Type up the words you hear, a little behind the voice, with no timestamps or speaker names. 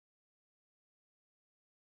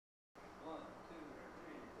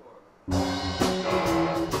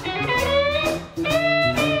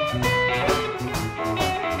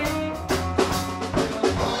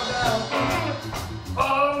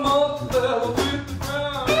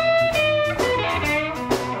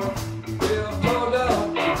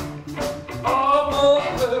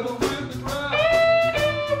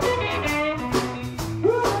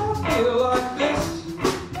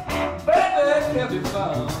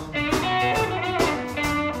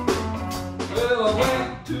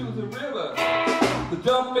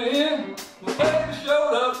in, my baby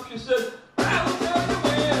showed up. She said, I'll tell you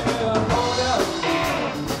when. I hold out,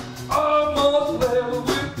 almost level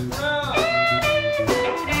with the ground.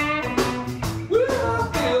 Well, I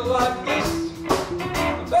feel like this,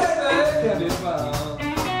 baby, can be found.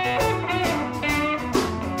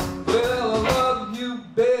 Well, I love you,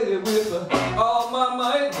 baby, with all my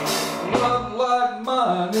might. Love like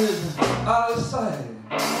mine is out of sight.